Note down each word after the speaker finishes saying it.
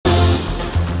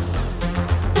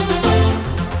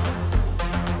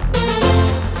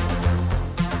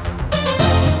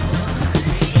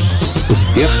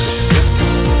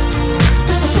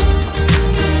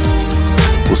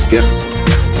Успех.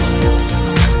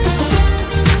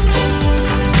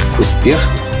 Успех.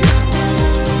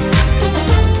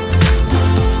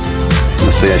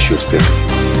 Настоящий успех.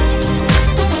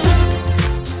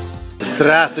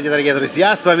 Здравствуйте, дорогие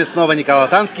друзья! С вами снова Николай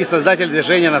Танский, создатель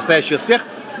движения «Настоящий успех».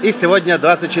 И сегодня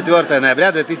 24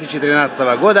 ноября 2013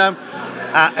 года.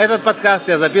 А этот подкаст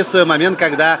я записываю в момент,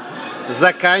 когда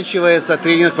заканчивается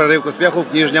тренинг «Прорыв к успеху»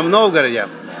 в Нижнем Новгороде.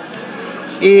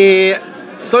 И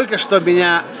только что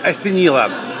меня осенило.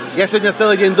 Я сегодня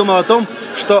целый день думал о том,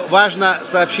 что важно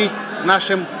сообщить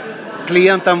нашим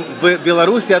клиентам в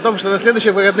Беларуси о том, что на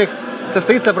следующих выходных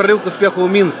состоится прорыв к успеху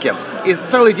в Минске. И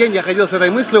целый день я ходил с этой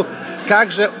мыслью,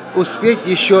 как же успеть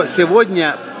еще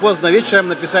сегодня поздно вечером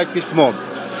написать письмо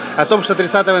о том, что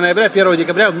 30 ноября, 1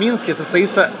 декабря в Минске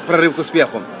состоится прорыв к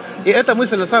успеху. И эта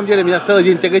мысль на самом деле меня целый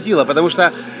день тяготила, потому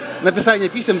что написание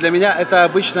писем для меня это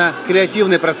обычно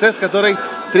креативный процесс, который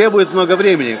требует много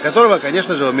времени, которого,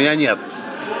 конечно же, у меня нет.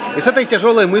 И с этой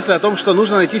тяжелой мыслью о том, что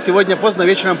нужно найти сегодня поздно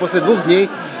вечером после 2 дней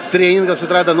тренингов с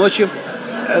утра до ночи,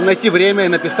 найти время и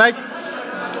написать,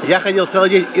 я ходил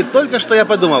целый день. И только что я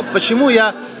подумал, почему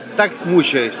я так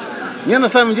мучаюсь. Мне на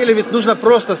самом деле ведь нужно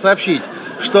просто сообщить,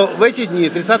 что в эти дни,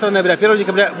 30 ноября, 1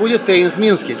 декабря, будет тренинг в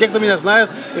Минске. Те, кто меня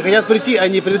знают и хотят прийти,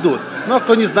 они придут. Но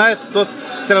кто не знает, тот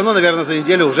все равно, наверное, за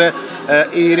неделю уже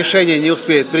и решение не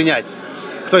успеет принять.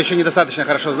 Кто еще недостаточно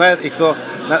хорошо знает и кто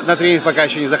на тренинг пока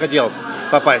еще не захотел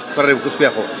попасть в прорыв к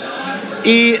успеху.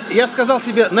 И я сказал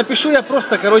себе, напишу я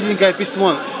просто коротенькое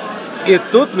письмо. И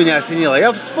тут меня осенило.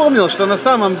 Я вспомнил, что на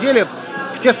самом деле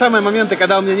в те самые моменты,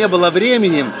 когда у меня не было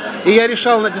времени, и я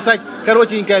решал написать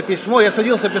коротенькое письмо, я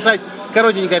садился писать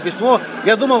коротенькое письмо,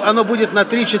 я думал, оно будет на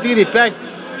 3, 4, 5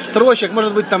 строчек,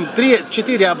 может быть, там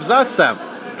 3-4 абзаца.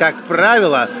 Как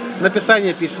правило,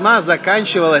 написание письма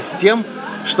заканчивалось тем,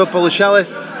 что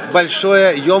получалось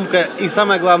большое, емкое и,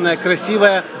 самое главное,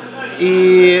 красивое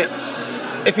и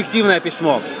эффективное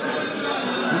письмо.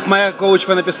 Моя коуч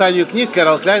по написанию книг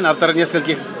Кэрол Клайн, автор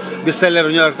нескольких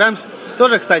бестселлеров «Нью-Йорк Таймс»,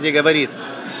 тоже, кстати, говорит,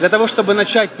 для того, чтобы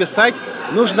начать писать,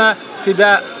 нужно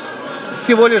себя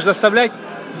всего лишь заставлять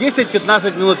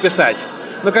 10-15 минут писать.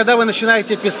 Но когда вы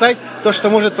начинаете писать, то, что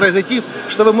может произойти,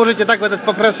 что вы можете так в этот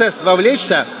процесс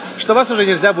вовлечься, что вас уже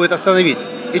нельзя будет остановить.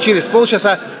 И через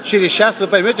полчаса, через час вы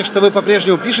поймете, что вы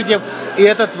по-прежнему пишете, и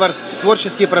этот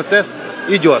творческий процесс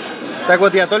идет. Так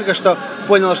вот, я только что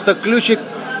понял, что ключик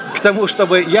к тому,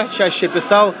 чтобы я чаще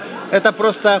писал, это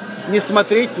просто не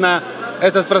смотреть на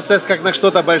этот процесс как на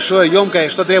что-то большое, емкое,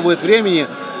 что требует времени,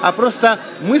 а просто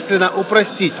мысленно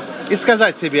упростить и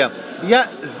сказать себе, я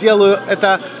сделаю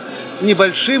это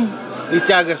небольшим и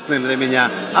тягостным для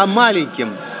меня, а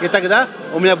маленьким. И тогда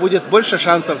у меня будет больше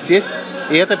шансов сесть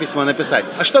и это письмо написать.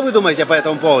 А что вы думаете по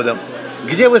этому поводу?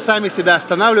 Где вы сами себя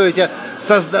останавливаете,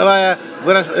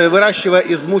 выращивая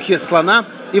из мухи слона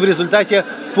и в результате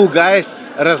пугаясь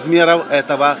размеров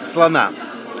этого слона?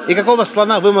 И какого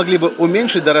слона вы могли бы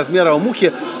уменьшить до размера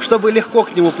мухи, чтобы легко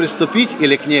к нему приступить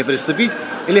или к ней приступить,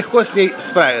 и легко с ней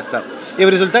справиться? И в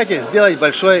результате сделать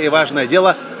большое и важное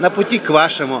дело на пути к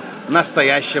вашему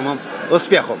настоящему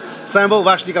успеху. С вами был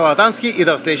ваш Николай Танский, и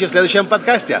до встречи в следующем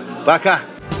подкасте. Пока!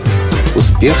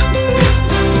 Успех.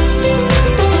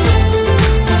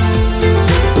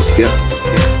 Успех.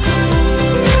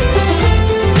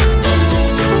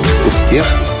 Успех.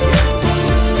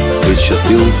 Быть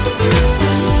счастливым,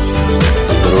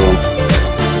 здоровым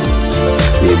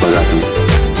и богатым.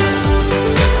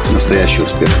 Настоящий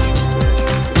успех.